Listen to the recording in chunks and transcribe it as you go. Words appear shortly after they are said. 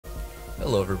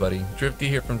Hello everybody, Drifty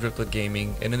here from Driftwood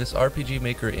Gaming, and in this RPG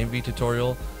Maker MV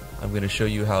tutorial I'm going to show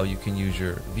you how you can use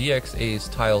your VX Ace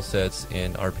Tilesets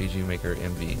in RPG Maker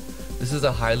MV. This is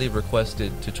a highly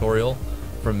requested tutorial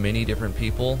from many different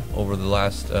people over the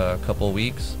last couple of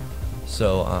weeks,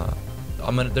 so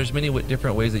there's many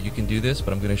different ways that you can do this,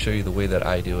 but I'm going to show you the way that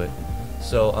I do it.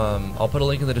 So I'll put a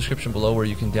link in the description below where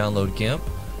you can download GIMP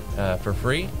for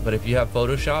free, but if you have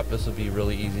Photoshop, this will be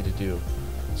really easy to do.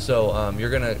 So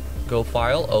you're going to go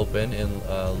File, Open, and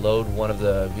load one of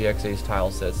the VX Ace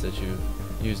Tilesets that you've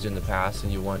used in the past,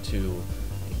 and you want to,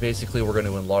 basically we're going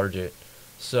to enlarge it.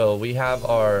 So we have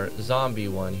our zombie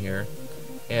one here,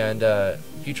 and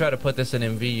if you try to put this in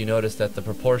MV, you notice that the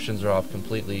proportions are off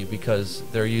completely because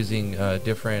they're using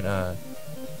different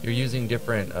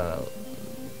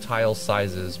tile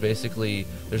sizes. Basically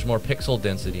there's more pixel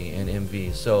density in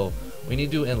MV, so we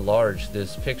need to enlarge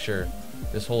this picture,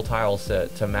 this whole tile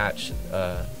set, to match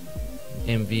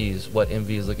what MV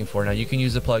is looking for. Now you can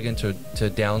use the plugin to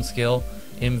downscale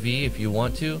MV if you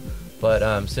want to,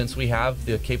 but since we have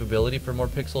the capability for more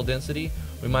pixel density,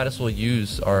 we might as well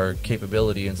use our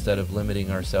capability instead of limiting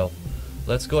ourselves.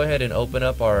 Let's go ahead and open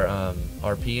up our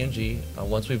PNG.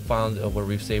 Once we've found where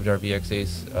we've saved our VX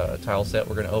Ace tile set,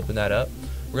 we're going to open that up.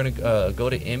 We're going to go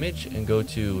to Image and go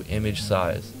to Image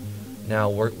Size. Now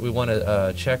we want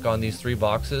to check on these three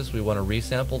boxes. We want to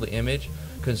resample the image,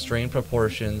 constrain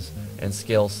proportions, and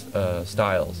scale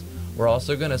styles. We're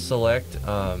also going to select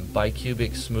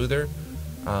bicubic smoother.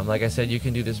 Like I said, you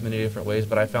can do this many different ways,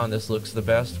 but I found this looks the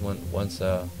best once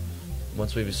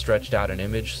we've stretched out an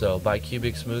image. So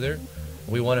bicubic smoother.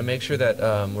 We want to make sure that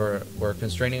we're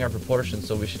constraining our proportions,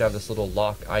 so we should have this little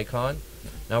lock icon.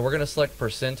 Now we're going to select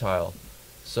percentile.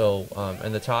 So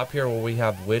in the top here where we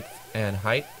have width and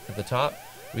height at the top,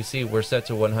 we see we're set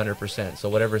to 100%. So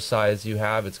whatever size you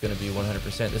have, it's going to be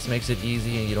 100%. This makes it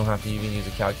easy and you don't have to even use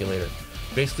a calculator.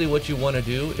 Basically what you want to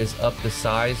do is up the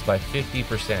size by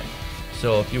 50%.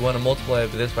 So if you want to multiply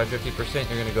this by 50%,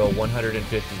 you're going to go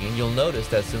 150. And you'll notice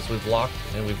that since we've locked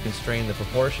and we've constrained the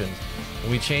proportions,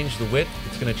 when we change the width,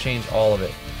 it's going to change all of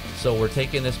it. So we're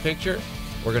taking this picture,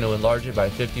 we're going to enlarge it by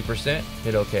 50%,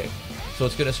 hit OK. So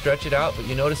it's going to stretch it out, but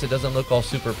you notice it doesn't look all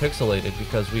super pixelated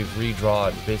because we've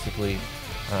redrawn, basically,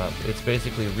 it's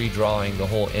basically redrawing the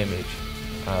whole image.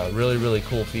 Really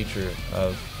cool feature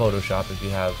of Photoshop if you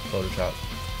have Photoshop.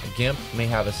 GIMP may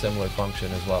have a similar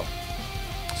function as well.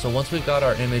 So once we've got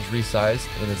our image resized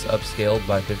and it's upscaled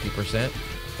by 50%,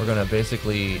 we're going to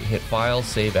basically hit File,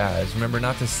 Save As. Remember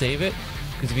not to save it,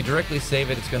 because if you directly save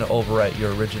it, it's going to overwrite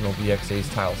your original VX Ace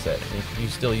tile set. And if you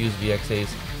still use VX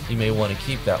Ace, you may want to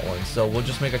keep that one. So we'll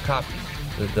just make a copy.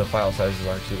 The file sizes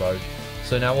aren't too large.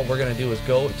 So now what we're going to do is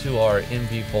go to our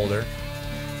MV folder.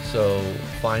 So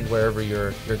find wherever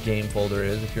your game folder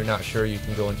is. If you're not sure, you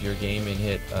can go into your game and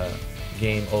hit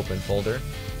Game Open Folder.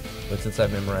 But since I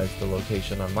memorized the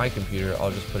location on my computer,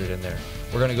 I'll just put it in there.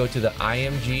 We're going to go to the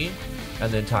IMG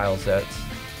and then Tilesets.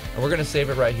 And we're going to save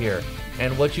it right here.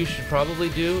 And what you should probably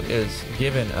do is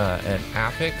give an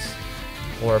affix,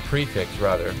 or a prefix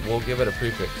rather. We'll give it a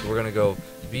prefix. So we're going to go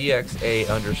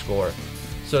VXA_.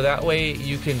 So that way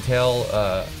you can tell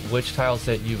which tile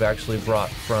set you've actually brought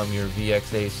from your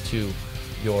VX Ace to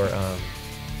your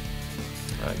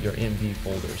MV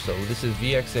folder. So this is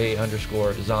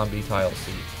VXA_zombie tile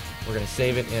C. We're going to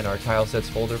save it in our tilesets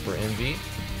folder for MV.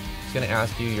 It's going to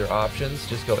ask you your options.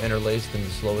 Just go interlaced in the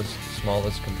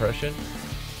smallest compression.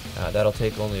 That'll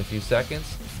take only a few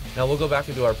seconds. Now we'll go back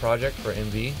into our project for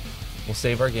MV. We'll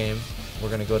save our game. We're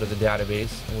going to go to the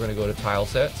database and we're going to go to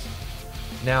Tilesets.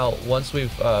 Now once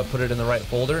we've put it in the right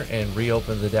folder and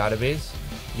reopened the database,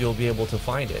 you'll be able to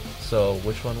find it. So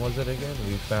which one was it again?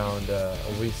 We found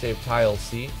we saved tile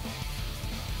C.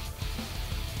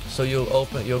 So you'll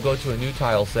go to a new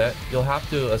tile set. You'll have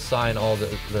to assign all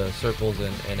the circles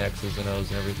and X's and O's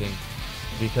and everything,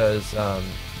 because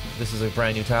this is a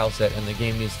brand new tile set and the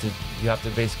game needs to, you have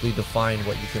to basically define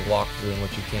what you can walk through and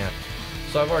what you can't.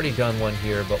 So I've already done one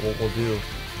here, but what we'll do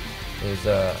is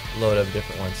load up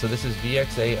different ones. So this is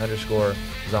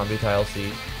VXA_zombie tile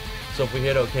C. So if we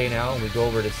hit OK now and we go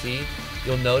over to C,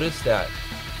 you'll notice that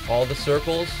all the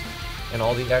circles and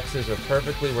all the X's are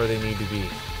perfectly where they need to be.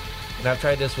 And I've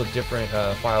tried this with different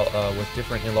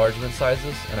different enlargement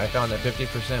sizes, and I found that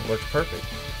 50% works perfect.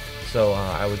 So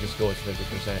I would just go with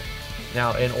 50%.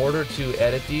 Now in order to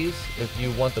edit these, if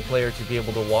you want the player to be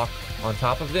able to walk on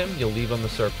top of them, you'll leave them a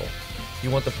circle. If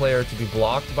you want the player to be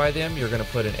blocked by them, you're going to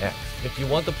put an X. If you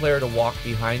want the player to walk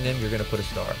behind them, you're going to put a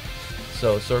star.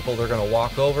 So circle, they're going to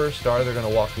walk over. Star, they're going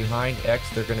to walk behind. X,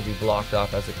 they're going to be blocked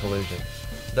off as a collision.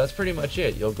 So that's pretty much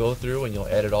it. You'll go through and you'll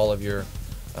edit all of your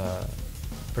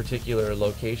particular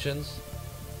locations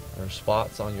or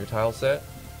spots on your tile set.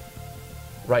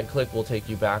 Right click will take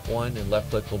you back one, and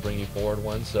left click will bring you forward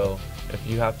one. So if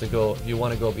you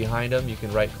want to go behind them, you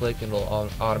can right click and it'll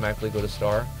automatically go to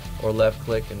star, or left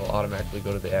click and it'll automatically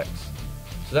go to the X.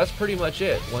 So that's pretty much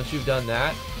it. Once you've done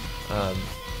that,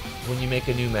 when you make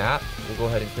a new map, we'll go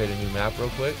ahead and create a new map real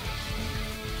quick.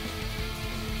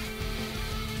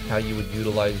 How you would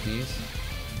utilize these.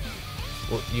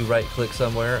 You right click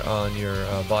somewhere on your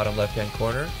bottom left hand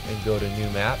corner and go to new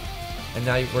map, and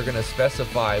now we're going to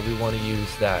specify we want to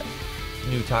use that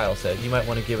new tile set. You might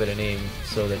want to give it a name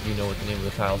so that you know what the name of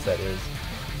the tile set is.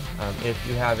 If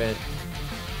you haven't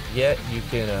yet, you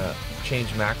can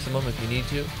change maximum if you need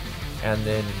to, and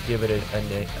then give it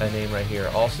a name right here.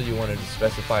 Also, you wanted to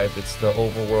specify if it's the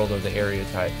overworld or the area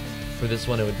type. For this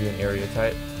one, it would be an area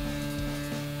type.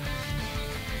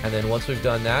 And then once we've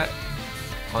done that,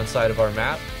 on side of our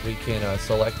map, we can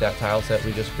select that tile set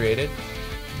we just created.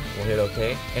 We'll hit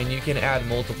OK, and you can add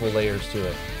multiple layers to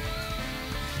it.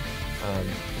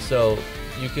 So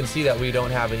you can see that we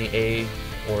don't have any A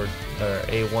or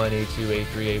A1, A2,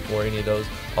 A3, A4, any of those.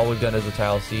 All we've done is a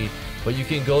tile C. But you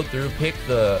can go through, pick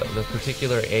the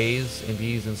particular A's and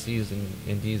B's and C's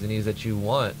and D's and E's that you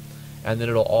want, and then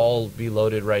it'll all be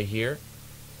loaded right here.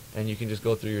 And you can just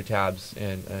go through your tabs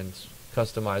and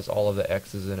customize all of the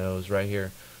X's and O's right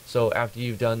here. So after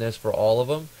you've done this for all of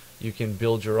them, you can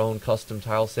build your own custom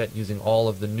tile set using all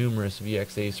of the numerous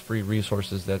VX Ace free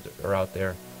resources that are out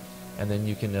there. And then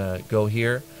you can go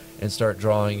here and start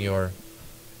drawing your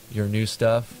new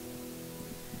stuff.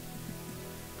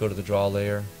 Go to the draw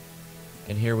layer,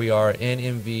 and here we are in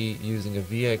MV using a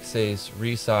VX Ace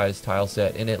resized tile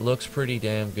set, and it looks pretty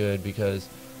damn good because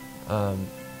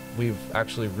we've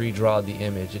actually redrawed the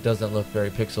image. It doesn't look very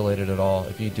pixelated at all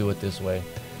if you do it this way.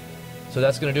 So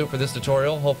that's going to do it for this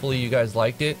tutorial. Hopefully you guys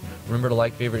liked it. Remember to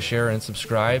like, favorite, share, and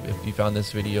subscribe if you found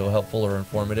this video helpful or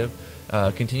informative.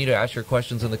 Continue to ask your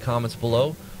questions in the comments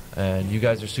below, and you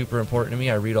guys are super important to me.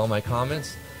 I read all my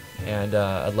comments, and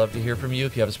I'd love to hear from you.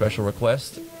 If you have a special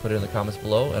request, put it in the comments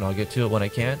below and I'll get to it when I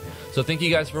can. So thank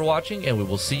you guys for watching, and we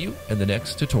will see you in the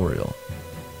next tutorial.